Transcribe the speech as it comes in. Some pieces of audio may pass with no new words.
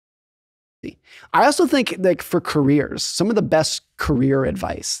I also think like for careers, some of the best career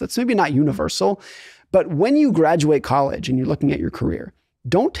advice, that's maybe not universal, but when you graduate college and you're looking at your career,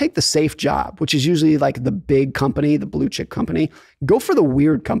 don't take the safe job, which is usually like the big company, the blue chip company. Go for the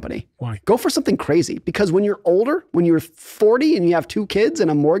weird company. Why? Go for something crazy. Because when you're older, when you're 40 and you have 2 kids and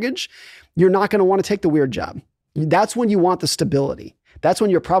a mortgage, you're not going to want to take the weird job. That's when you want the stability. That's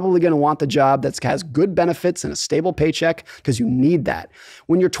when you're probably going to want the job that has good benefits and a stable paycheck because you need that.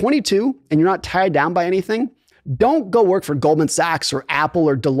 When you're 22 and you're not tied down by anything, don't go work for Goldman Sachs or Apple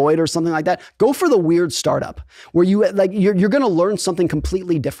or Deloitte or something like that. Go for the weird startup where you're going to learn something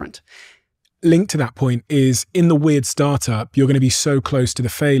completely different. Linked to that point is in the weird startup, you're going to be so close to the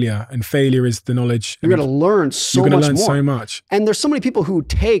failure, and failure is the knowledge. You're going to learn so much more. You're going to learn so much. And there's so many people who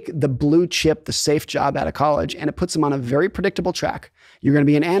take the blue chip, the safe job out of college, and it puts them on a very predictable track. You're going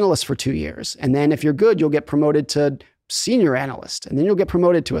to be an analyst for 2 years. And then if you're good, you'll get promoted to senior analyst, and then you'll get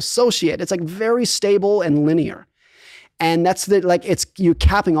promoted to associate. It's like very stable and linear. And that's you're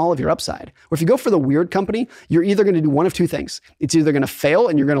capping all of your upside. Or if you go for the weird company, you're either going to do one of 2 things. It's either going to fail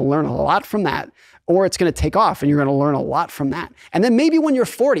and you're going to learn a lot from that, or it's going to take off and you're going to learn a lot from that. And then maybe when you're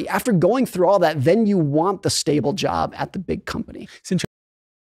 40, after going through all that, then you want the stable job at the big company.